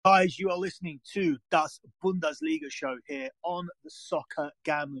guys, you are listening to Das Bundesliga show here on the Soccer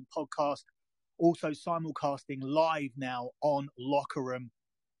Gambling Podcast, also simulcasting live now on Locker Room.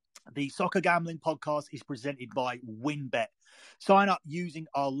 The Soccer Gambling Podcast is presented by WynnBET. Sign up using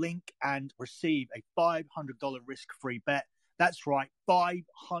our link and receive a $500 risk-free bet. That's right, $500.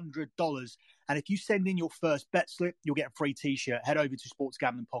 And if you send in your first bet slip, you'll get a free t-shirt. Head over to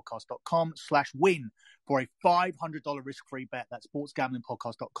sportsgamblingpodcast.com/win for a $500 risk-free bet. That's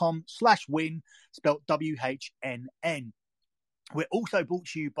sportsgamblingpodcast.com/win, spelled WHNN. We're also brought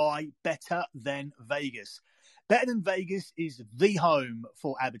to you by Better Than Vegas. Better Than Vegas is the home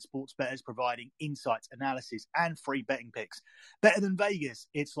for avid sports bettors, providing insights, analysis, and free betting picks. Better Than Vegas,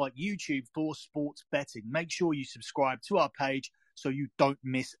 it's like YouTube for sports betting. Make sure you subscribe to our page so you don't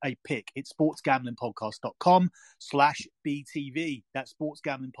miss a pick. It's sportsgamblingpodcast.com/BTV. That's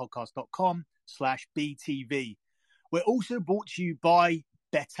sportsgamblingpodcast.com/BTV. We're also brought to you by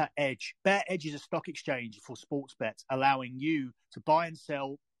Better Edge. Better Edge is a stock exchange for sports bets, allowing you to buy and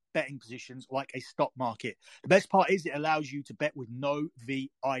sell betting positions like a stock market. The best part is it allows you to bet with no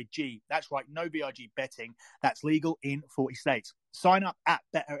VIG. That's right, no VIG betting. That's legal in 40 states. Sign up at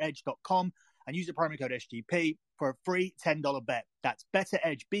betteredge.com and use the promo code SGP for a free $10 bet. That's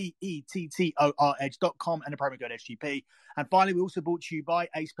BetterEdge, BETTOR Edge.com, and the promo code SGP. And finally, we also brought to you by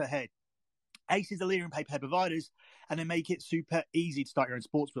Ace Per Head. Ace is the leader in pay-per-head providers, and they make it super easy to start your own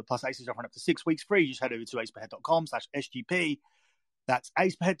sportsbook. Plus, Ace is offering up to 6 weeks free. Just head over to aceperhead.com/SGP. That's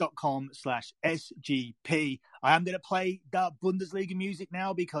aceperhead.com/SGP. I am going to play the Bundesliga music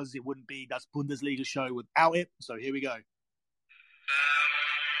now because it wouldn't be Das Bundesliga show without it. So here we go.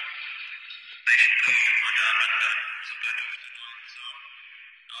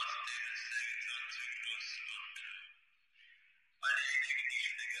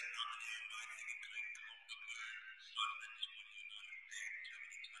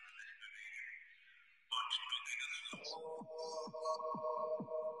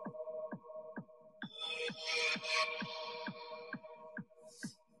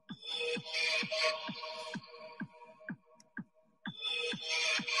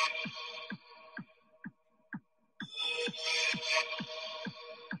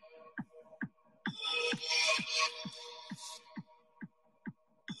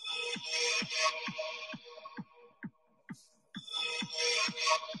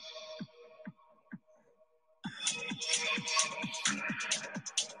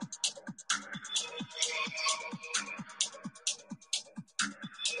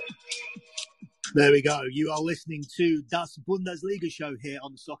 There we go. You are listening to Das Bundesliga show here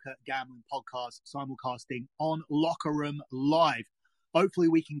on the Soccer Gambling Podcast, simulcasting on Locker Room Live. Hopefully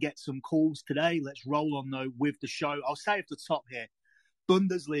we can get some calls today. Let's roll on, though, with the show. I'll say at the top here,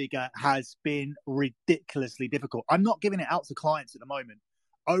 Bundesliga has been ridiculously difficult. I'm not giving it out to clients at the moment.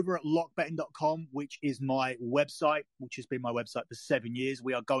 Over at lockbetting.com, which is my website, which has been my website for 7 years,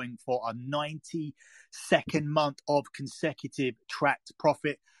 we are going for a 92nd month of consecutive tracked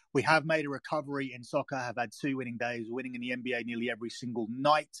profit. We have made a recovery in soccer, have had 2 winning days, winning in the NBA nearly every single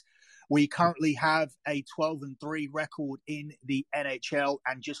night. We currently have a 12-3 record in the NHL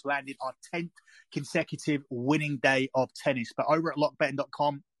and just landed our 10th consecutive winning day of tennis. But over at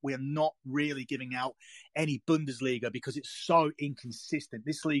lockbetting.com, we are not really giving out any Bundesliga because it's so inconsistent.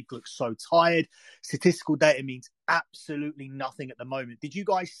 This league looks so tired. Statistical data means absolutely nothing at the moment. Did you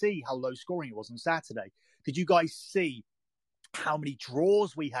guys see how low scoring it was on Saturday? Did you guys see how many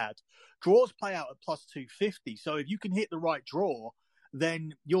draws we had? Draws play out at plus 250. So if you can hit the right draw,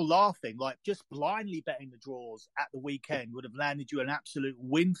 then you're laughing. Like, just blindly betting the draws at the weekend would have landed you an absolute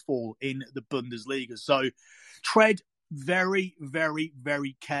windfall in the Bundesliga. So tread very, very,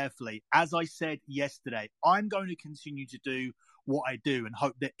 very carefully. As I said yesterday, I'm going to continue to do what I do and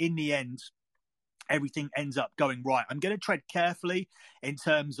hope that in the end, everything ends up going right. I'm going to tread carefully in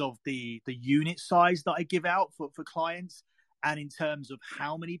terms of the unit size that I give out for clients and in terms of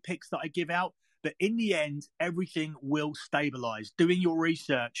how many picks that I give out. But in the end, everything will stabilize. Doing your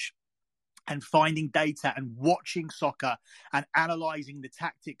research and finding data and watching soccer and analyzing the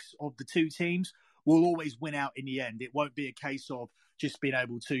tactics of the two teams will always win out in the end. It won't be a case of just being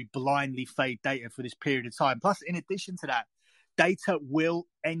able to blindly fade data for this period of time. Plus, in addition to that, data will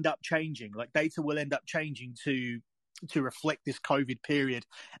end up changing. Like, data will end up changing to reflect this COVID period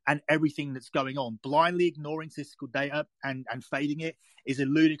and everything that's going on. Blindly ignoring statistical data and fading it is a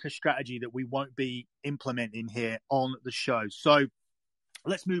ludicrous strategy that we won't be implementing here on the show. So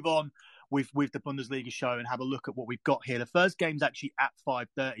let's move on with the Bundesliga show and have a look at what we've got here. The first game's actually at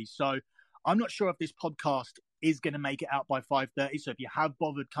 5:30. So I'm not sure if this podcast is going to make it out by 5:30. So if you have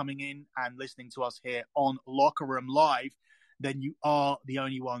bothered coming in and listening to us here on Locker Room Live, then you are the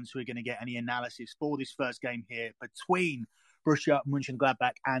only ones who are going to get any analysis for this first game here between Borussia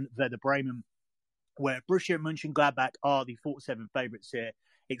Mönchengladbach and Werder Bremen, where Borussia Mönchengladbach are the 47 favourites here.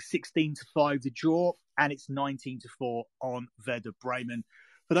 It's 16-5 the draw, and it's 19-4 on Werder Bremen.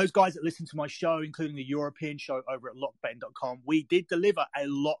 For those guys that listen to my show, including the European show over at lockbetting.com, we did deliver a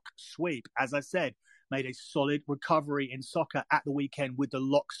lock sweep. As I said, made a solid recovery in soccer at the weekend with the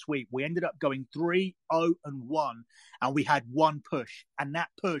lock sweep. We ended up going 3-0-1, and we had one push. And that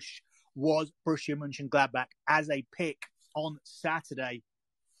push was Borussia Mönchengladbach as a pick on Saturday,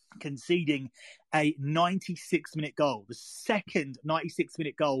 conceding a 96-minute goal, the second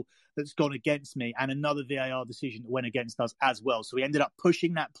 96-minute goal that's gone against me, and another VAR decision that went against us as well. So we ended up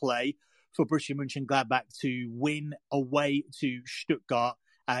pushing that play for Borussia Mönchengladbach to win away to Stuttgart.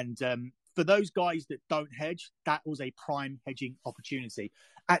 And for those guys that don't hedge, that was a prime hedging opportunity.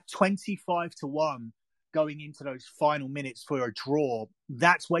 At 25-1 going into those final minutes for a draw,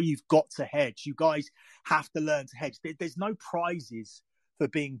 that's where you've got to hedge. You guys have to learn to hedge. There's no prizes for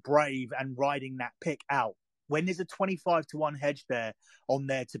being brave and riding that pick out. When there's a 25-1 hedge there on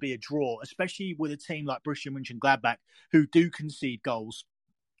there to be a draw, especially with a team like Borussia Mönchengladbach who do concede goals,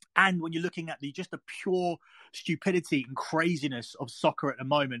 and when you're looking at the pure stupidity and craziness of soccer at the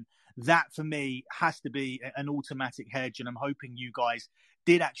moment, that for me has to be an automatic hedge. And I'm hoping you guys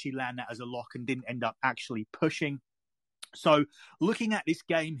did actually land that as a lock and didn't end up actually pushing. So looking at this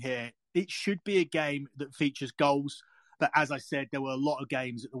game here, it should be a game that features goals. But as I said, there were a lot of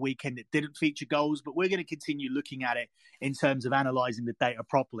games at the weekend that didn't feature goals, but we're going to continue looking at it in terms of analysing the data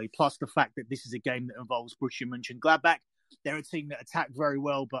properly, plus the fact that this is a game that involves Borussia Mönchengladbach. They're a team that attack very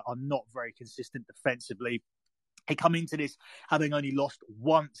well, but are not very consistent defensively. They come into this having only lost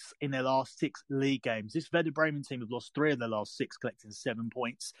once in their last 6 league games. This Werder Bremen team have lost 3 of their last 6, collecting 7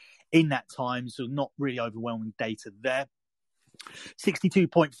 points in that time, so not really overwhelming data there.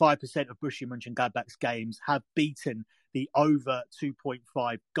 62.5% of Borussia Mönchengladbach's games have beaten the over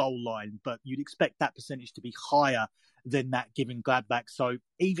 2.5 goal line, but you'd expect that percentage to be higher than that given Gladbach. So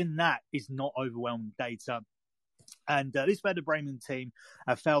even that is not overwhelming data. And this Werder Bremen team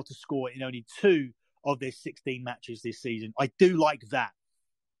have failed to score in only 2 of their 16 matches this season. I do like that.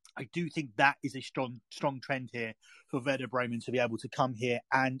 I do think that is a strong trend here for Werder Bremen to be able to come here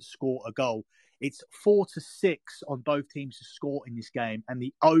and score a goal. It's 4-6 on both teams to score in this game, and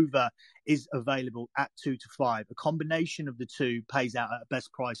the over is available at 2-5. A combination of the two pays out at a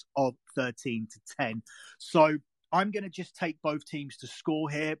best price of 13-10. So I'm going to just take both teams to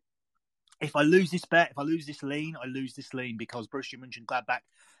score here. If I lose this bet, if I lose this lean, I lose this lean because Borussia Mönchengladbach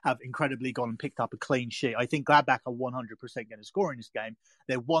have incredibly gone and picked up a clean sheet. I think Gladbach are 100% going to score in this game.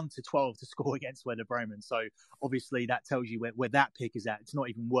 They're 1-12 to score against Werder Bremen. So obviously that tells you where that pick is at. It's not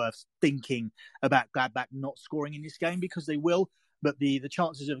even worth thinking about Gladbach not scoring in this game because they will. But the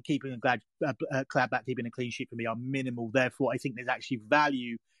chances of keeping Gladbach keeping a clean sheet for me are minimal. Therefore, I think there's actually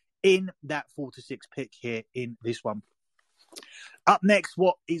value in that 4-6 pick here in this one. Up next,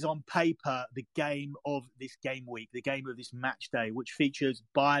 what is on paper the game of this game week, the game of this match day, which features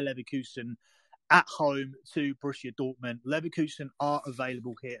Bayer Leverkusen at home to Borussia Dortmund. Leverkusen are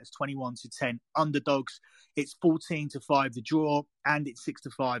available here as 21-10 underdogs. It's 14-5 the draw, and it's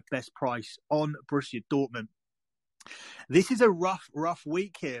 6-5 best price on Borussia Dortmund. This is a rough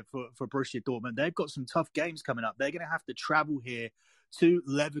week here for Borussia Dortmund. They've got some tough games coming up. They're going to have to travel here to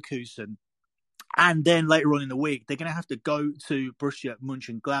Leverkusen. And then later on in the week, they're going to have to go to Borussia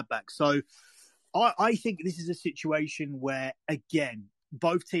Mönchengladbach. So I think this is a situation where, again,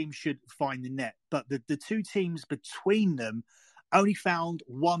 both teams should find the net. But the two teams between them only found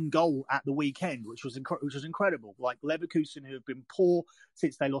one goal at the weekend, which was incredible. Like Leverkusen, who have been poor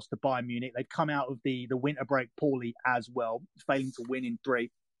since they lost to Bayern Munich. They've come out of the winter break poorly as well, failing to win in 3.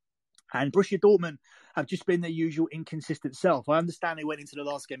 And Borussia Dortmund have just been their usual inconsistent self. I understand they went into the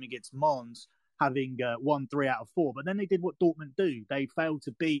last game against Mons, having won 3 out of 4. But then they did what Dortmund do. They failed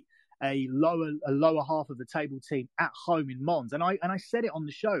to beat a lower half of the table team at home in Mons. And I said it on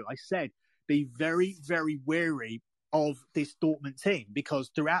the show. I said, be very, very wary of this Dortmund team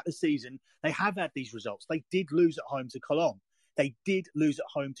because throughout the season, they have had these results. They did lose at home to Cologne. They did lose at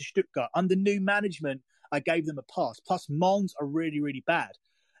home to Stuttgart. Under new management, I gave them a pass. Plus, Mons are really, really bad.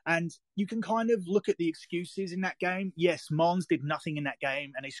 And you can kind of look at the excuses in that game. Yes, Mons did nothing in that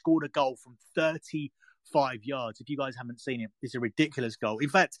game, and they scored a goal from 35 yards. If you guys haven't seen it, it's a ridiculous goal. In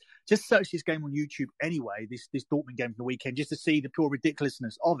fact, just search this game on YouTube anyway, this Dortmund game from the weekend, just to see the pure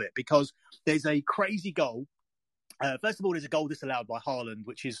ridiculousness of it, because there's a crazy goal First of all, there's a goal disallowed by Haaland,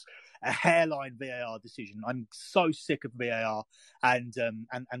 which is a hairline VAR decision. I'm so sick of VAR and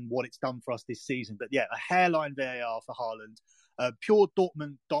what it's done for us this season. But yeah, a hairline VAR for Haaland. Pure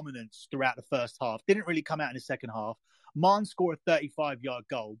Dortmund dominance throughout the first half. Didn't really come out in the second half. Mann score a 35-yard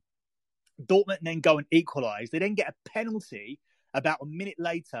goal. Dortmund then go and equalise. They then get a penalty about a minute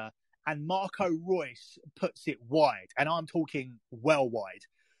later, and Marco Reus puts it wide. And I'm talking well wide.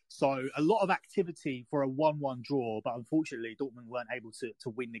 So a lot of activity for a 1-1 draw, but unfortunately, Dortmund weren't able to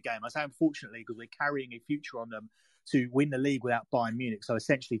win the game. I say unfortunately because we're carrying a future on them to win the league without Bayern Munich, so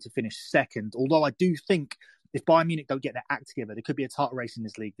essentially to finish second. Although I do think if Bayern Munich don't get their act together, there could be a title race in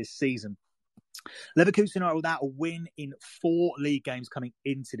this league this season. Leverkusen are without a win in 4 league games coming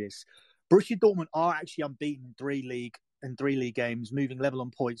into this. Borussia Dortmund are actually unbeaten in 3 league games, moving level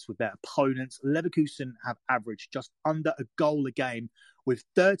on points with their opponents. Leverkusen have averaged just under a goal a game with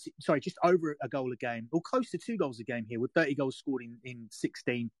just over a goal a game, or close to 2 goals a game here, with 30 goals scored in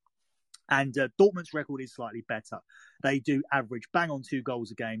 16. And Dortmund's record is slightly better. They do average bang on 2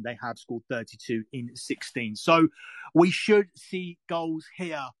 goals a game. They have scored 32 in 16. So we should see goals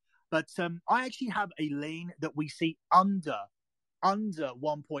here. But I actually have a lean that we see under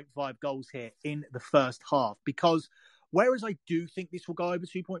 1.5 goals here in the first half, because whereas I do think this will go over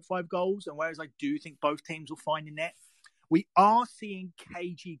 2.5 goals, and whereas I do think both teams will find the net, we are seeing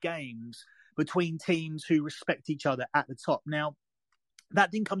cagey games between teams who respect each other at the top. Now, that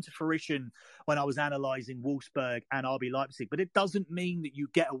didn't come to fruition when I was analysing Wolfsburg and RB Leipzig, but it doesn't mean that you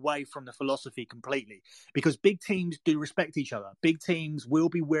get away from the philosophy completely, because big teams do respect each other. Big teams will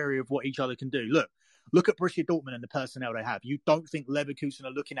be wary of what each other can do. Look at Borussia Dortmund and the personnel they have. You don't think Leverkusen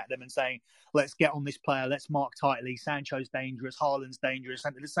are looking at them and saying, let's get on this player, let's mark tightly, Sancho's dangerous, Haaland's dangerous.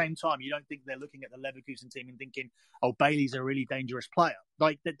 And at the same time, you don't think they're looking at the Leverkusen team and thinking, oh, Bailey's a really dangerous player.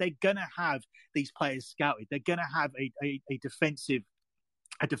 Like, they're going to have these players scouted. They're going to have a defensive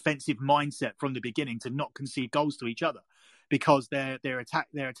mindset from the beginning to not concede goals to each other, because they're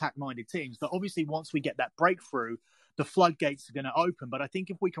attack-minded teams. But obviously, once we get that breakthrough, the floodgates are going to open. But I think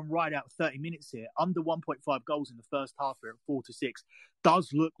if we can ride out 30 minutes here, under 1.5 goals in the first half here at 4-6 does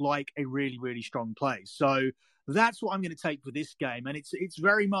look like a really, really strong play. So that's what I'm going to take for this game. And it's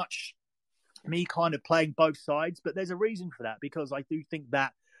very much me kind of playing both sides, but there's a reason for that, because I do think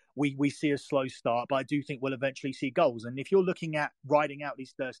that we see a slow start, but I do think we'll eventually see goals. And if you're looking at riding out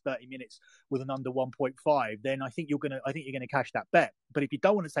these first 30 minutes with an under 1.5, then I think you're gonna cash that bet. But if you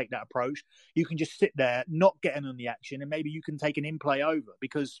don't want to take that approach, you can just sit there, not get in on the action, and maybe you can take an in-play over,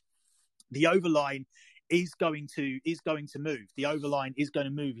 because the overline is going to move. The overline is going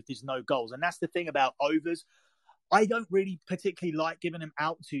to move if there's no goals, and that's the thing about overs. I don't really particularly like giving them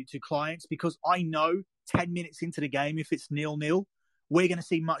out to clients, because I know 10 minutes into the game, if it's 0-0, we're going to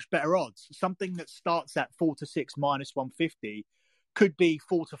see much better odds. Something that starts at 4-6 minus 150 could be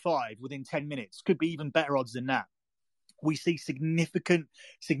 4-5 within 10 minutes, could be even better odds than that. We see significant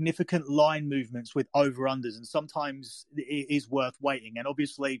line movements with over-unders, and sometimes it is worth waiting. And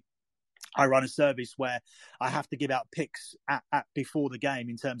obviously, I run a service where I have to give out picks at before the game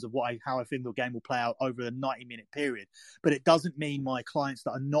in terms of how I think the game will play out over a 90-minute period. But it doesn't mean my clients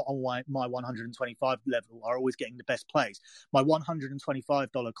that are not on my 125 level are always getting the best plays. My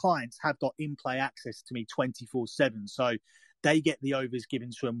 $125 clients have got in-play access to me 24/7. So they get the overs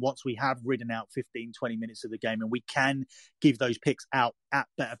given to them once we have ridden out 15, 20 minutes of the game, and we can give those picks out at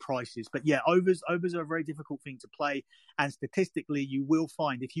better prices. But yeah, overs are a very difficult thing to play. And statistically, you will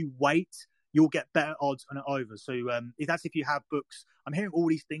find if you wait, you'll get better odds on an over. So if you have books, I'm hearing all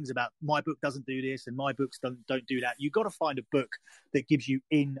these things about my book doesn't do this and my books don't do that. You've got to find a book that gives you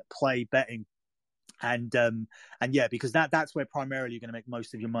in-play betting. And yeah, because that's where primarily you're going to make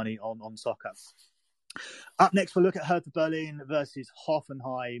most of your money on soccer. Up next, we'll look at Hertha Berlin versus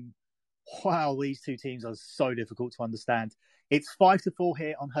Hoffenheim. Wow, these two teams are so difficult to understand. It's 5-4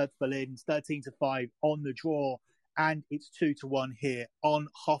 here on Hertha Berlin. It's 13-5 on the draw, and it's 2-1 here on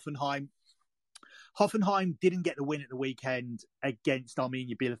Hoffenheim. Hoffenheim didn't get the win at the weekend against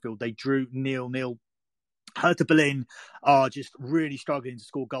Arminia Bielefeld. They drew 0-0. Hertha Berlin are just really struggling to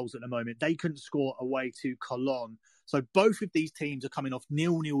score goals at the moment. They couldn't score away to Cologne. So both of these teams are coming off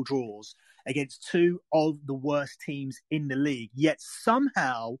 0-0 draws against two of the worst teams in the league. Yet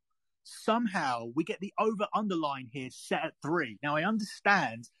somehow we get the over-under line here set at 3. Now, I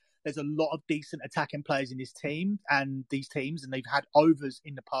understand there's a lot of decent attacking players in this team and these teams, and they've had overs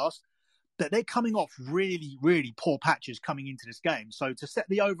in the past, but they're coming off really, really poor patches coming into this game. So to set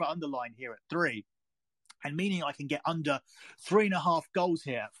the over-under line here at 3, and meaning I can get under 3.5 goals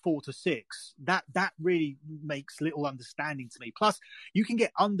here at 4-6. That really makes little understanding to me. Plus, you can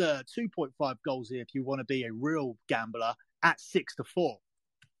get under 2.5 goals here if you want to be a real gambler at 6-4.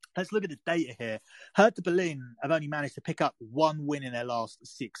 Let's look at the data here. Hertha Berlin have only managed to pick up 1 win in their last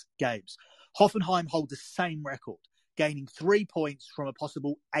 6 games. Hoffenheim hold the same record, gaining 3 points from a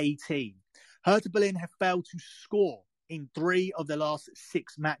possible 18. Hertha Berlin have failed to score in 3 of their last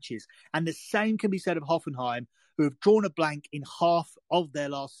 6 matches. And the same can be said of Hoffenheim, who have drawn a blank in half of their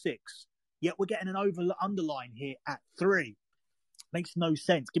last 6. Yet we're getting an underline here at 3. Makes no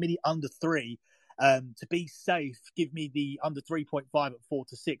sense. Give me the under 3. To be safe, give me the under 3.5 at 4-6,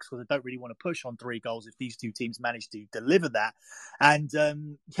 because I don't really want to push on 3 goals if these two teams manage to deliver that. And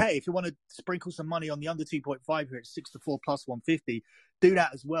if you want to sprinkle some money on the under 2.5 here at 6-4 plus 150, do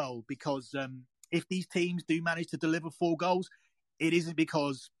that as well, because if these teams do manage to deliver 4 goals, it isn't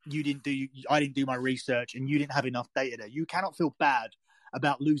because I didn't do my research and you didn't have enough data there. You cannot feel bad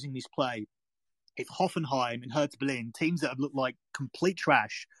about losing this play if Hoffenheim and Hertha Berlin, teams that have looked like complete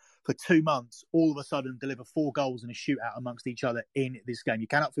trash for 2 months, all of a sudden deliver 4 goals in a shootout amongst each other in this game. You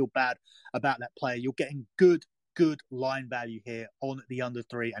cannot feel bad about that player. You're getting good line value here on the under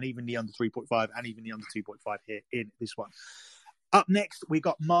 3 and even the under 3.5 and even the under 2.5 here in this one. Up next, we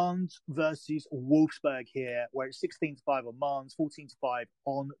got Mainz versus Wolfsburg here, where it's 16-5 on Mainz, 14-5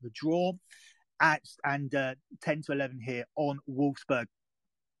 on the draw, and 10-11 here on Wolfsburg.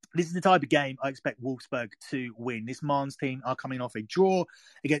 This is the type of game I expect Wolfsburg to win. This Mainz team are coming off a draw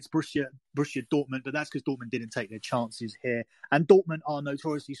against Borussia Dortmund, but that's because Dortmund didn't take their chances here. And Dortmund are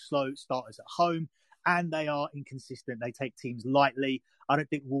notoriously slow starters at home, and they are inconsistent. They take teams lightly. I don't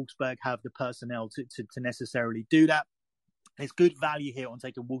think Wolfsburg have the personnel to necessarily do that. There's good value here on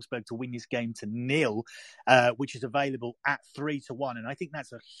taking Wolfsburg to win this game to 0, which is available at 3-1. And I think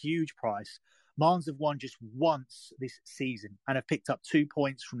that's a huge price. Mainz have won just once this season and have picked up 2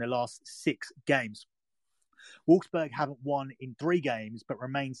 points from their last 6 games. Wolfsburg haven't won in 3 games, but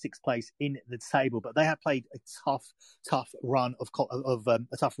remain 6th place in the table. But they have played a tough run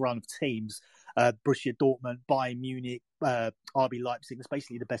of teams. Borussia Dortmund, Bayern Munich, RB Leipzig. It's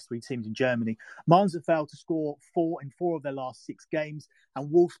basically the best 3 teams in Germany. Mainz have failed to score 4 in 4 of their last 6 games, and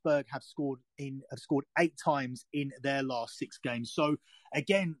Wolfsburg have scored 8 times in their last 6 games. So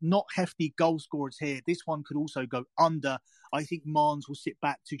again, not hefty goal scorers here. This one could also go under. I think Mainz will sit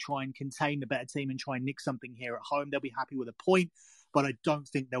back to try and contain the better team and try and nick something here at home. They'll be happy with a point, but I don't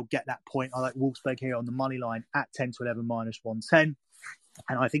think they'll get that point. I like Wolfsburg here on the money line at 10-11 minus 110.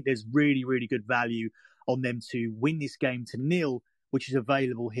 And I think there's really, really good value on them to win this game to 0, which is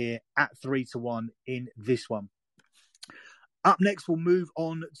available here at 3-1 in this one. Up next, we'll move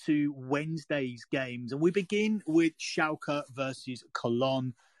on to Wednesday's games. And we begin with Schalke versus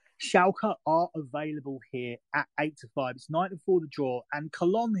Cologne. Schalke are available here at 8-5. It's 9-4 the draw. And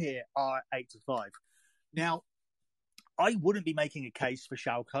Cologne here are 8-5. Now, I wouldn't be making a case for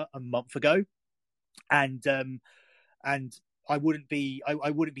Schalke a month ago. And I wouldn't be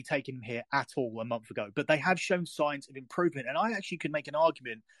taking them here at all a month ago, but they have shown signs of improvement. And I actually could make an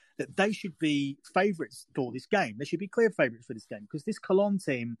argument that they should be favourites for this game. They should be clear favourites for this game because this Cologne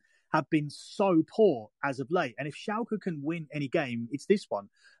team have been so poor as of late. And if Schalke can win any game, it's this one.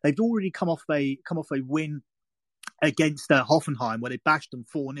 They've already come off a win against Hoffenheim, where they bashed them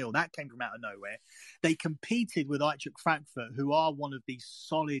 4-0. That came from out of nowhere. They competed with Eintracht Frankfurt, who are one of the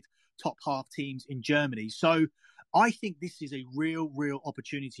solid top half teams in Germany. So I think this is a real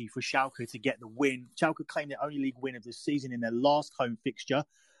opportunity for Schalke to get the win. Schalke claimed their only league win of the season in their last home fixture.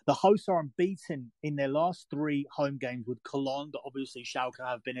 The hosts are unbeaten in their last 3 home games with Cologne, but obviously Schalke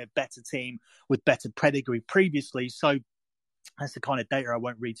have been a better team with better pedigree previously. So that's the kind of data I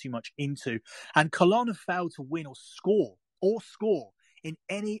won't read too much into. And Cologne have failed to win or score in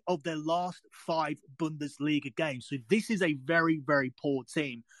any of their last 5 Bundesliga games. So this is a very, very poor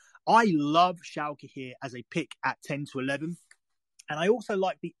team. I love Schalke here as a pick at 10-11. And I also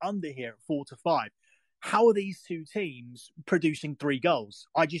like the under here at 4-5. How are these 2 teams producing 3 goals?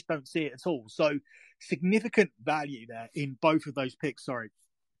 I just don't see it at all. So significant value there in both of those picks. Sorry,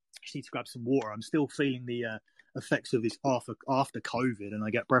 I just need to grab some water. I'm still feeling the effects of this after COVID, and I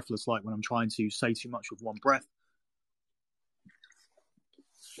get breathless like when I'm trying to say too much with one breath.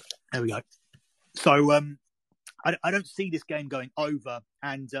 There we go. So I don't see this game going over,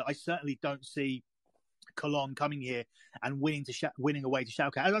 and I certainly don't see Cologne coming here and winning away to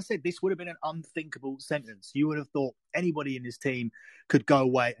Schalke. As I said, this would have been an unthinkable sentence. You would have thought anybody in this team could go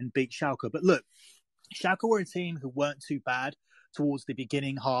away and beat Schalke. But look, Schalke were a team who weren't too bad towards the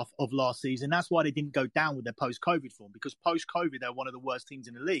beginning half of last season. That's why they didn't go down with their post-COVID form, because post-COVID, they're one of the worst teams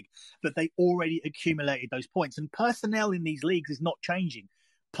in the league. But they already accumulated those points. And personnel in these leagues is not changing.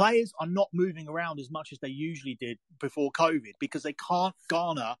 Players are not moving around as much as they usually did before COVID because they can't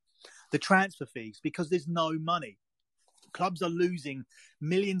garner the transfer fees because there's no money. Clubs are losing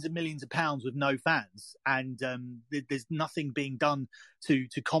millions and millions of pounds with no fans, and there's nothing being done to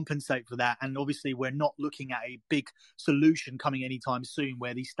compensate for that. And obviously, we're not looking at a big solution coming anytime soon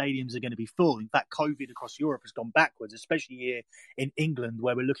where these stadiums are going to be full. In fact, COVID across Europe has gone backwards, especially here in England,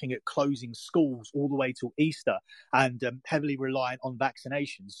 where we're looking at closing schools all the way till Easter and heavily reliant on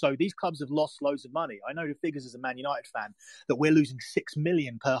vaccinations. So these clubs have lost loads of money. I know the figures as a Man United fan that we're losing 6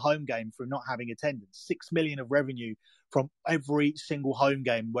 million per home game for not having attendance, 6 million of revenue from every single home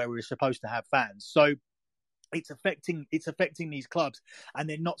game where we're supposed to have fans. So it's affecting these clubs, and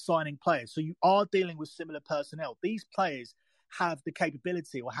they're not signing players. So you are dealing with similar personnel. These players have the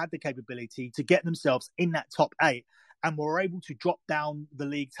capability, or had the capability, to get themselves in that top 8, and were able to drop down the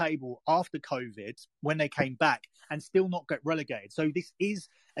league table after COVID when they came back and still not get relegated. So this is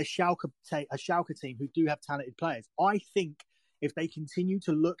a Schalke team who do have talented players. I think if they continue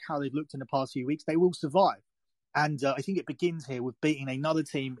to look how they've looked in the past few weeks, they will survive. And I think it begins here with beating another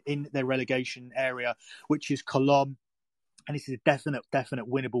team in their relegation area, which is Cologne. And this is a definite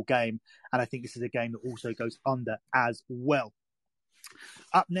winnable game. And I think this is a game that also goes under as well.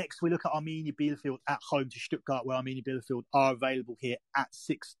 Up next, we look at Arminia Bielefeld at home to Stuttgart, where Arminia Bielefeld are available here at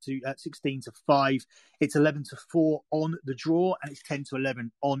 16-5. It's 11-4 on the draw, and it's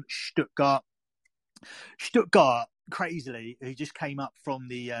 10-11 on Stuttgart. Stuttgart, crazily, who just came up from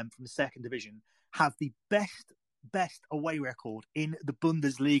the second division, have the best away record in the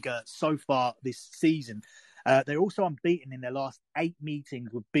Bundesliga so far this season. They're also unbeaten in their last 8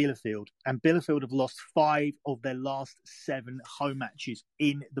 meetings with Bielefeld, and Bielefeld have lost 5 of their last 7 home matches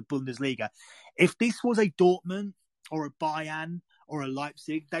in the Bundesliga. If this was a Dortmund or a Bayern or a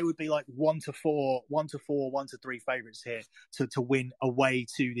Leipzig, they would be like 1-4, 1-3 favourites here to win away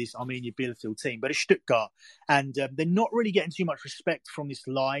to this Arminia Bielefeld team. But it's Stuttgart, and they're not really getting too much respect from this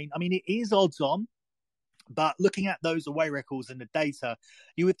line. I mean, it is odds on, but looking at those away records and the data,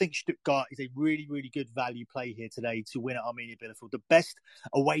 you would think Stuttgart is a really, really good value play here today to win at Arminia Bielefeld, the best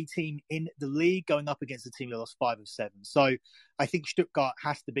away team in the league, going up against a team that lost 5 of 7. So I think Stuttgart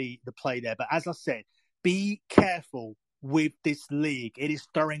has to be the play there. But as I said, be careful with this league. It is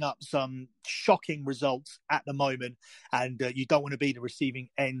stirring up some shocking results at the moment, and you don't want to be the receiving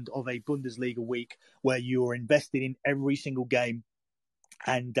end of a Bundesliga week where you are invested in every single game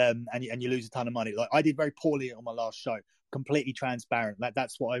and you lose a ton of money. Like I did very poorly on my last show, completely transparent.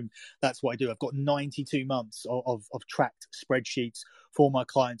 That's what I do. I've got 92 months of tracked spreadsheets for my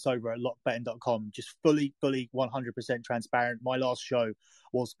clients over at lockbetting.com, just fully 100% transparent. My last show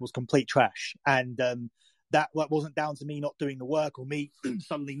was complete trash, and that wasn't down to me not doing the work or me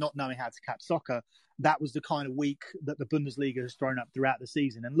suddenly not knowing how to cap soccer. That was the kind of week that the Bundesliga has thrown up throughout the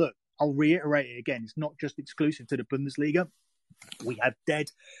season. And look, I'll reiterate it again. It's not just exclusive to the Bundesliga. We have dead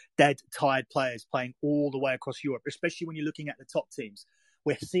tired players playing all the way across Europe, especially when you're looking at the top teams.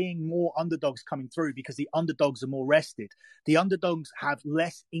 We're seeing more underdogs coming through because the underdogs are more rested. The underdogs have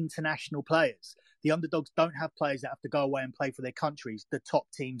less international players. The underdogs don't have players that have to go away and play for their countries. The top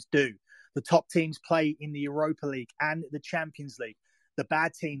teams do. The top teams play in the Europa League and the Champions League. The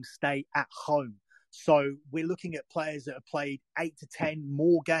bad teams stay at home. So we're looking at players that have played 8 to 10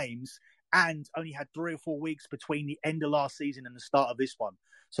 more games and only had 3 or 4 weeks between the end of last season and the start of this one.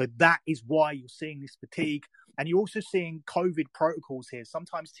 So that is why you're seeing this fatigue. And you're also seeing COVID protocols here.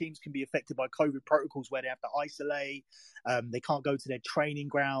 Sometimes teams can be affected by COVID protocols where they have to isolate. They can't go to their training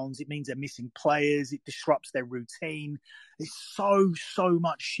grounds. It means they're missing players. It disrupts their routine. There's so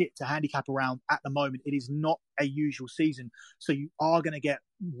much shit to handicap around at the moment. It is not a usual season. So you are going to get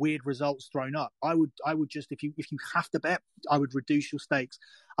weird results thrown up. I would just, if you have to bet, I would reduce your stakes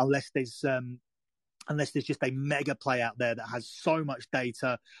unless there's just a mega play out there that has so much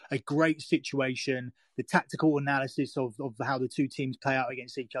data, a great situation, the tactical analysis of how the two teams play out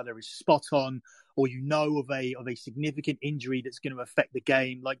against each other is spot on, or you know of a significant injury that's going to affect the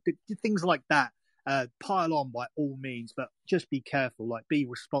game, like things like that. Pile on by all means, but just be careful. Like, be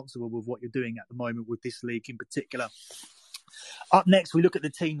responsible with what you're doing at the moment with this league in particular. Up next, we look at the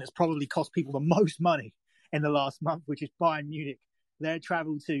team that's probably cost people the most money in the last month, which is Bayern Munich. Their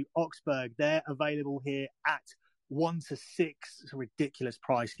travel to Augsburg. They're available here at 1-6. It's a ridiculous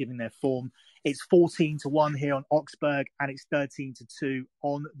price given their form. It's 14-1 here on Augsburg, and it's 13-2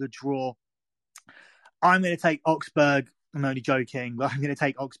 on the draw. I'm going to take Augsburg I'm only joking, but I'm going to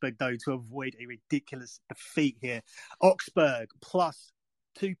take Augsburg, though, to avoid a ridiculous defeat here. Augsburg plus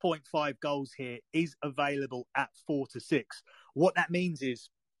 2.5 goals here is available at 4-6. What that means is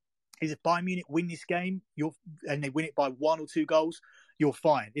if Bayern Munich win this game and they win it by 1 or 2 goals, you're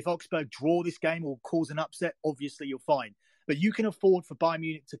fine. If Augsburg draw this game or cause an upset, obviously you're fine. But you can afford for Bayern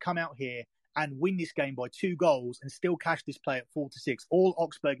Munich to come out here and win this game by 2 goals and still cash this play at 4-6. All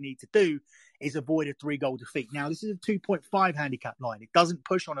Augsburg need to do is avoid a 3-goal defeat. Now, this is a 2.5 handicap line. It doesn't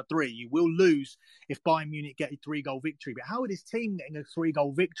push on a 3. You will lose if Bayern Munich get a 3-goal victory. But how are this team getting a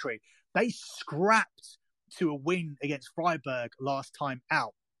 3-goal victory? They scrapped to a win against Freiburg last time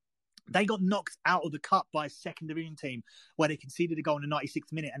out. They got knocked out of the cup by a second division team where they conceded a goal in the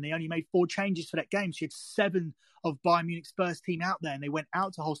 96th minute, and they only made 4 changes for that game. So you had 7 of Bayern Munich's first team out there, and they went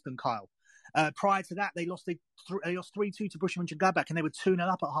out to Holstein Kiel. Prior to that, they lost 3-2 to Borussia Mönchengladbach, and they were 2-0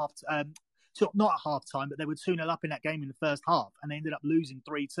 up at not at half time, but they were 2-0 up in that game in the first half, and they ended up losing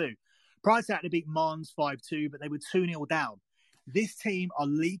 3-2. Prior to that, they beat Mons 5-2, but they were 2-0 down. This team are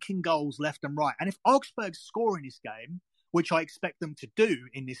leaking goals left and right, and if Augsburg score in this game, which I expect them to do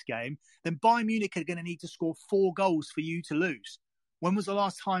in this game, then Bayern Munich are going to need to score 4 goals for you to lose. When was the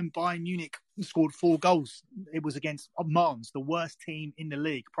last time Bayern Munich scored 4 goals? It was against Mons, the worst team in the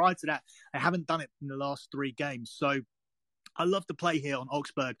league. Prior to that, they haven't done it in the last 3 games. So I love the play here on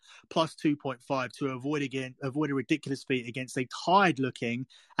Augsburg plus 2.5 to avoid a ridiculous feat against a tired-looking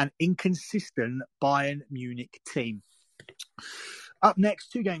and inconsistent Bayern Munich team. Up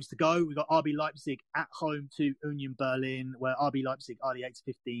next, 2 games to go. We've got RB Leipzig at home to Union Berlin, where RB Leipzig are the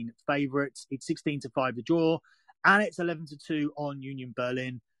 8-15 favourites. It's 16-5 the draw, and it's 11-2 on Union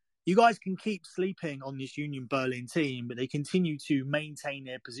Berlin. You guys can keep sleeping on this Union Berlin team, but they continue to maintain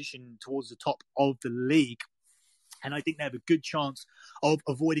their position towards the top of the league. And I think they have a good chance of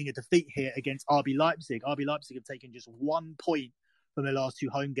avoiding a defeat here against RB Leipzig. RB Leipzig have taken just 1 point from their last 2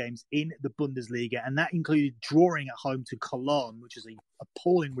 home games in the Bundesliga, and that included drawing at home to Cologne, which is an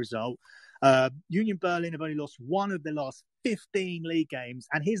appalling result. Union Berlin have only lost 1 of their last 15 league games,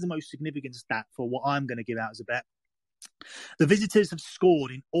 and here's the most significant stat for what I'm going to give out as a bet. The visitors have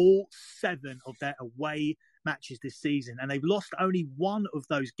scored in all 7 of their away matches this season, and they've lost only 1 of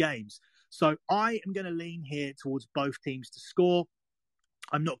those games. So I am going to lean here towards both teams to score.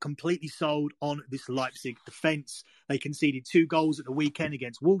 I'm not completely sold on this Leipzig defence. They conceded 2 goals at the weekend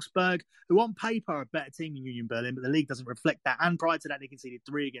against Wolfsburg, who on paper are a better team than Union Berlin, but the league doesn't reflect that. And prior to that, they conceded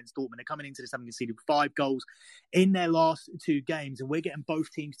 3 against Dortmund. They're coming into this having conceded 5 goals in their last 2 games, and we're getting both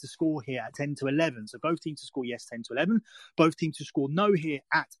teams to score here at 10-11. So both teams to score yes 10-11, both teams to score no here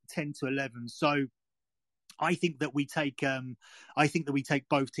at 10-11. So I think that we take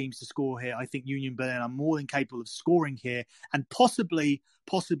both teams to score here. I think Union Berlin are more than capable of scoring here and possibly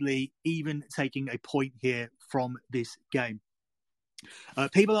even taking a point here from this game.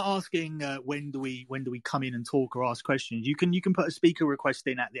 People are asking when do we come in and talk or ask questions. You can put a speaker request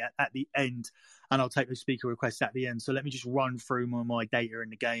in at the end, and I'll take the speaker requests at the end. So let me just run through my data in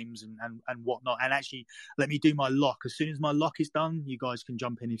the games and whatnot, and actually let me do my lock. As soon as my lock is done, you guys can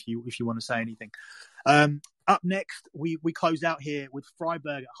jump in if you want to say anything. Up next, we close out here with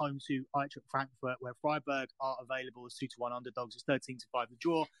Freiburg at home to Eintracht Frankfurt, where Freiburg are available as 2-1 underdogs. It's 13-5 the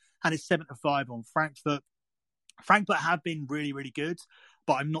draw, and it's 7-5 on Frankfurt. Frankfurt have been really, really good,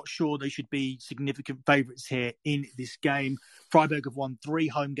 but I'm not sure they should be significant favourites here in this game. Freiburg have won 3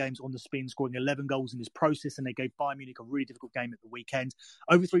 home games on the spin, scoring 11 goals in this process, and they gave Bayern Munich a really difficult game at the weekend.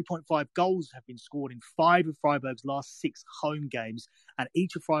 Over 3.5 goals have been scored in 5 of Freiburg's last 6 home games, and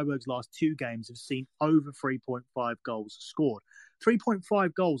each of Freiburg's last 2 games have seen over 3.5 goals scored.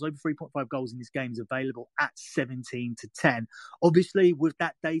 3.5 goals, over 3.5 goals in this game is available at 17-10. Obviously, with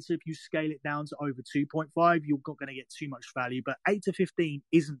that data, if you scale it down to over 2.5, you're not going to get too much value, but 8-15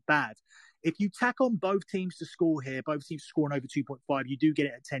 isn't bad. If you tack on both teams to score here, both teams scoring over 2.5, you do get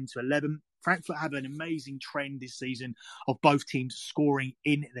it at 10-11. Frankfurt have an amazing trend this season of both teams scoring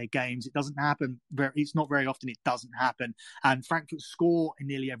in their games. It doesn't happen. It's not very often it doesn't happen. And Frankfurt score in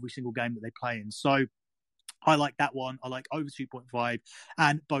nearly every single game that they play in. So I like that one. I like over 2.5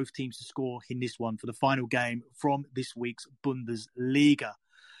 and both teams to score in this one for the final game from this week's Bundesliga.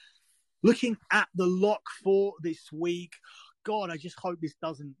 Looking at the lock for this week, God, I just hope this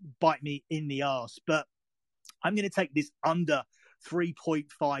doesn't bite me in the arse, but I'm going to take this under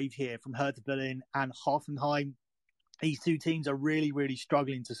 3.5 here from Hertha Berlin and Hoffenheim. These 2 teams are really, really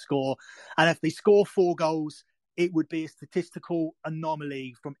struggling to score. And if they score 4 goals, it would be a statistical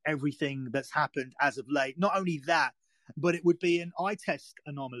anomaly from everything that's happened as of late. Not only that, but it would be an eye test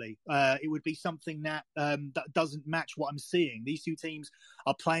anomaly. It would be something that that doesn't match what I'm seeing. These two teams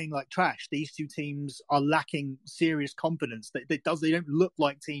are playing like trash. These two teams are lacking serious confidence. They don't look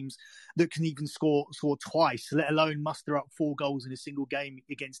like teams that can even score twice, let alone muster up 4 goals in a single game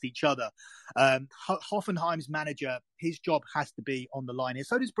against each other. Hoffenheim's manager, his job has to be on the line here.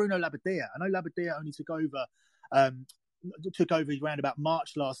 So does Bruno Labbadia. I know Labbadia only took over around about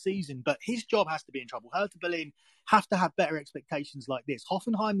March last season, but his job has to be in trouble. Hertha Berlin have to have better expectations like this.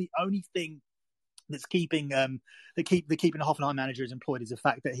 Hoffenheim, the only thing that's keeping the Hoffenheim manager is employed is the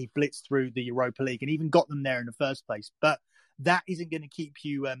fact that he blitzed through the Europa League and even got them there in the first place. But that isn't going to keep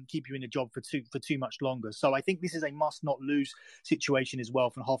you in a job for too much longer. So I think this is a must not lose situation as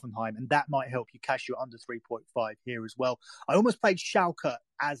well for Hoffenheim, and that might help you cash your under 3.5 here as well. I almost played Schalke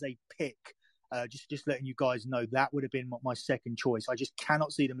as a pick. Just letting you guys know that would have been my second choice. I just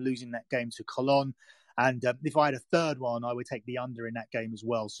cannot see them losing that game to Cologne. And if I had a third one, I would take the under in that game as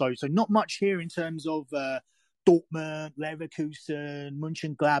well. So not much here in terms of Dortmund, Leverkusen,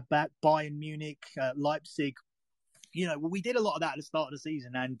 Mönchengladbach, Bayern Munich, Leipzig. We did a lot of that at the start of the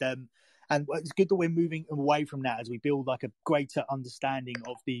season, and it's good that we're moving away from that as we build like a greater understanding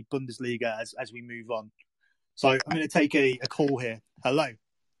of the Bundesliga as we move on. So I'm going to take a call here. Hello.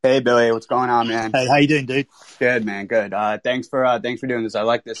 Hey Billy, what's going on, man? Hey, how you doing, dude? Good, man. Good. Thanks for doing this. I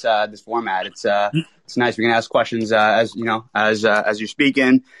like this format. It's nice. We can ask questions as you're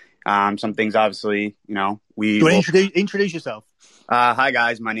speaking. Some things, obviously, introduce yourself. Hi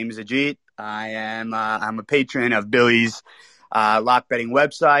guys, my name is Ajit. I'm a patron of Billy's lock betting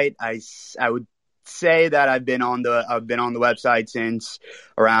website. I would say that I've been on the website since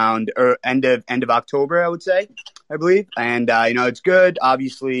around end of October, I believe. And, it's good.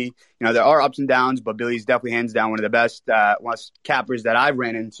 Obviously, there are ups and downs, but Billy's definitely hands down one of the best cappers that I've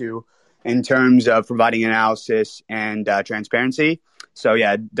ran into in terms of providing analysis and transparency. So,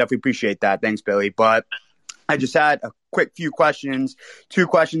 yeah, definitely appreciate that. Thanks, Billy. But I just had a quick few questions. 2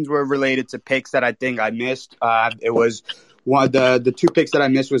 questions were related to picks that I think I missed. It was one of the 2 picks that I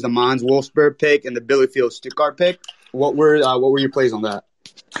missed was the Mons Wolfsburg pick and the Bielefeld Stuttgart pick. What were your plays on that?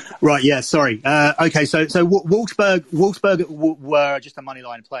 Right, yeah, sorry. Okay, so Wolfsburg were just a money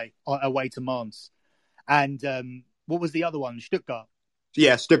line play away to Mons. And what was the other one? Stuttgart.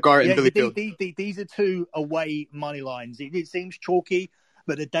 Yeah, Stuttgart and Bielefeld. These are 2 away money lines. It seems chalky,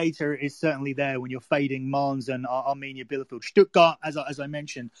 but the data is certainly there when you're fading Mons and Arminia Bielefeld. Stuttgart, as I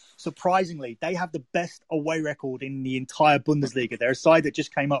mentioned, surprisingly, they have the best away record in the entire Bundesliga. They're a side that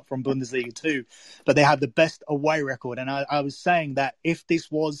just came up from Bundesliga 2, but they have the best away record. And I was saying that if this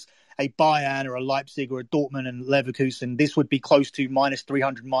was a Bayern or a Leipzig or a Dortmund and Leverkusen, this would be close to minus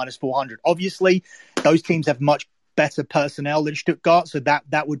 300, minus 400. Obviously, those teams have much better personnel than Stuttgart, so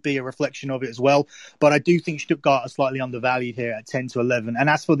that would be a reflection of it as well. But I do think Stuttgart are slightly undervalued here at 10 to 11. And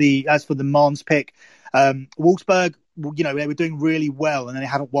as for the Mons pick, Wolfsburg, they were doing really well, and then they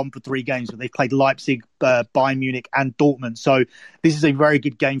haven't won for 3 games, but they've played Leipzig, Bayern Munich, and Dortmund. So this is a very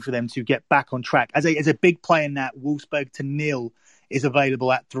good game for them to get back on track. As a big play in that, Wolfsburg to nil is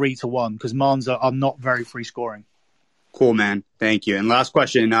available at 3 to 1 because Mons are not very free scoring. Cool, man. Thank you. And last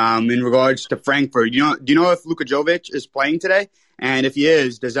question, in regards to Frankfurt, do you know if Luka Jovic is playing today? And if he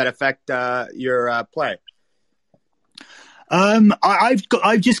is, does that affect your play?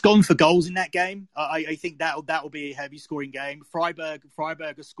 I've just gone for goals in that game. I think that will be a heavy scoring game. Freiburg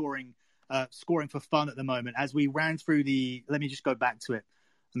are scoring for fun at the moment. As we ran through let me just go back to it.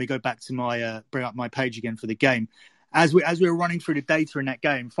 Let me go back to bring up my page again for the game. As we were running through the data in that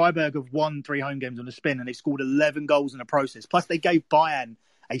game, Freiburg have won 3 home games on the spin, and they scored 11 goals in the process. Plus, they gave Bayern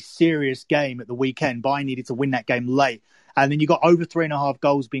a serious game at the weekend. Bayern needed to win that game late. And then you got over 3.5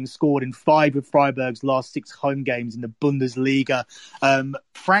 goals being scored in 5 of Freiburg's last 6 home games in the Bundesliga.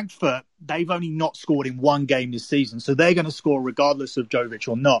 Frankfurt, they've only not scored in 1 game this season, so they're going to score regardless of Jovic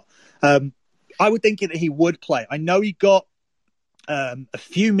or not. I would think that he would play. I know he got a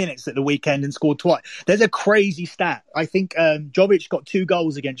few minutes at the weekend and scored twice. There's a crazy stat. I think Jovic got 2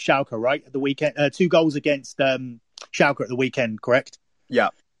 goals against Schalke, right? At the weekend, 2 goals against Schalke at the weekend, correct? Yeah.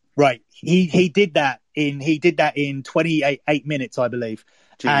 Right. He did that in 28 minutes, I believe.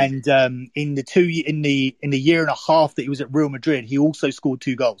 Jeez. And in the year and a half that he was at Real Madrid, he also scored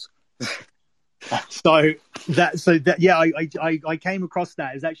 2 goals. I came across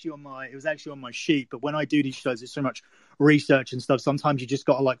that. It was actually on my sheet. But when I do these shows, there's so much research and stuff. Sometimes you just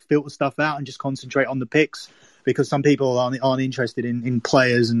got to filter stuff out and just concentrate on the picks because some people aren't interested in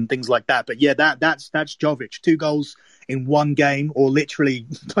players and things like that. But yeah, that's Jovic. 2 goals in one game, or literally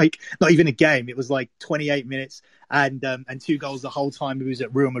like not even a game. It was like 28 minutes and 2 goals the whole time he was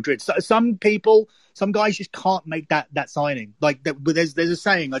at Real Madrid. So some guys just can't make that signing. Like but there's a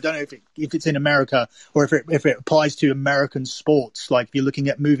saying, I don't know if it's in America or if it applies to American sports. Like if you're looking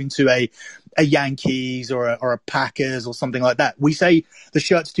at moving to a Yankees or a Packers or something like that, we say the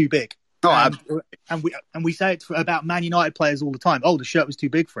shirt's too big. Oh, and we say it about Man United players all the time. Oh, the shirt was too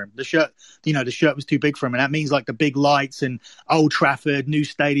big for him. The shirt was too big for him, and that means like the big lights and Old Trafford, new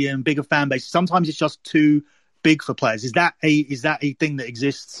stadium, bigger fan base. Sometimes it's just too big for players. Is that a thing that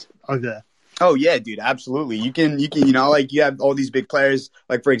exists over there? Oh yeah, dude, absolutely. You can, like you have all these big players.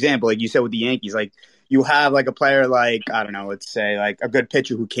 Like for example, like you said with the Yankees, like you have like a player like, I don't know, let's say like a good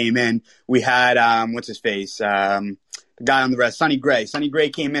pitcher who came in. We had what's his face, the guy on the rest, Sonny Gray. Sonny Gray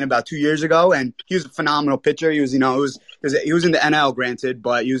came in about 2 years ago, and he was a phenomenal pitcher. He was, he was in the NL, granted,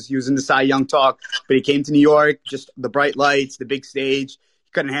 but he was in the Cy Young talk. But he came to New York, just the bright lights, the big stage.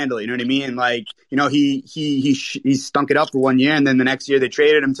 He couldn't handle it. You know what I mean? And like, he stunk it up for 1 year, and then the next year they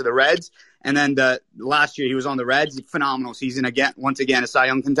traded him to the Reds. And then the last year he was on the Reds. Phenomenal season again. Once again, a Cy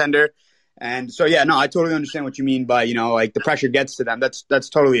Young contender. And so, yeah, no, I totally understand what you mean by, like the pressure gets to them. That's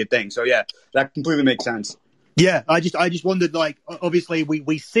totally a thing. So, yeah, that completely makes sense. Yeah, I just wondered, like, obviously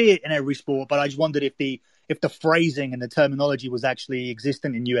we see it in every sport, but I just wondered if the phrasing and the terminology was actually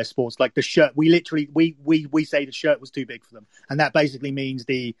existent in US sports. Like the shirt, we say the shirt was too big for them. And that basically means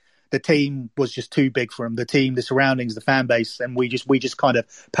the team was just too big for them. The team, the surroundings, the fan base, and we just kind of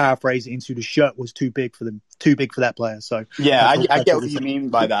paraphrase it into the shirt was too big for them, too big for that player. So yeah, I get what you mean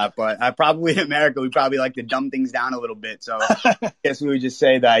by that, but probably in America we probably like to dumb things down a little bit. So I guess we would just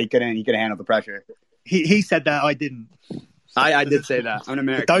say that he couldn't handle the pressure. He said that, I didn't. I did say that. I'm an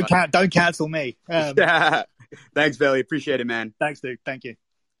American. Don't cancel me. Thanks, Billy. Appreciate it, man. Thanks, dude. Thank you.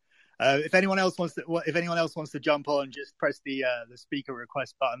 If anyone else wants to jump on, just press the speaker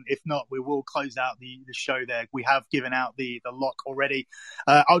request button. If not, we will close out the show there. We have given out the lock already.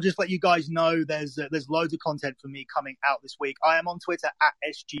 I'll just let you guys know there's loads of content for me coming out this week. I am on Twitter at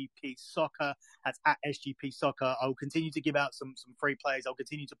SGP Soccer. That's at SGP Soccer. I'll continue to give out some free plays. I'll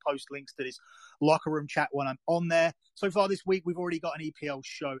continue to post links to this locker room chat when I'm on there. So far this week, we've already got an EPL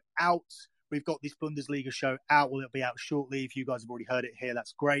show out. We've got this Bundesliga show out. Well, it'll be out shortly. If you guys have already heard it here,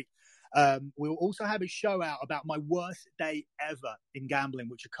 that's great. We'll also have a show out about my worst day ever in gambling,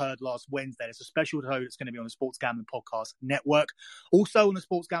 which occurred last Wednesday. It's a special show that's going to be on the Sports Gambling Podcast Network. Also on the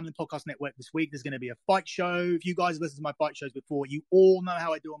Sports Gambling Podcast Network this week, there's going to be a fight show. If you guys have listened to my fight shows before, you all know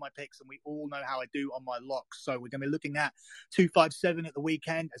how I do on my picks, and we all know how I do on my locks. So we're going to be looking at 257 at the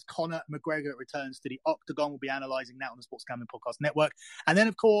weekend as Conor McGregor returns to the Octagon. We'll be analysing that on the Sports Gambling Podcast Network. And then,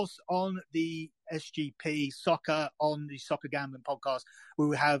 of course, on the SGP Soccer, on the Soccer Gambling Podcast, we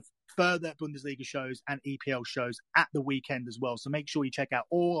will have further Bundesliga shows and EPL shows at the weekend as well. So make sure you check out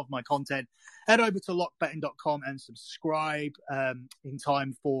all of my content. Head over to lockbetting.com and subscribe in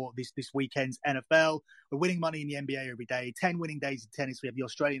time for this weekend's NFL. We're winning money in the NBA every day. 10 winning days in tennis. We have the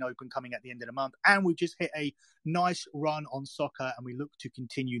Australian Open coming at the end of the month. And we've just hit a nice run on soccer, and we look to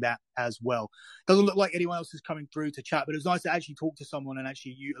continue that as well. Doesn't look like anyone else is coming through to chat, but it was nice to actually talk to someone and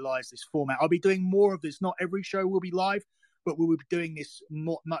actually utilize this format. I'll be doing more of this. Not every show will be live, but we will be doing this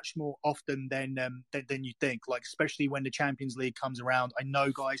much more often than you think, like especially when the Champions League comes around. I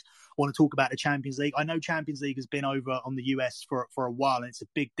know guys want to talk about the Champions League. I know Champions League has been over on the US for a while, and it's a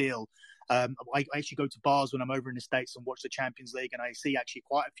big deal. I actually go to bars when I'm over in the States and watch the Champions League, and I see actually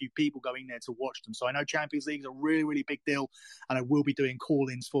quite a few people going there to watch them. So I know Champions League is a really, really big deal, and I will be doing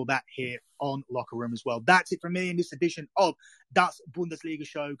call-ins for that here on Locker Room as well. That's it from me in this edition of Das Bundesliga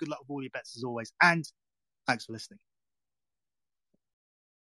Show. Good luck with all your bets as always, and thanks for listening.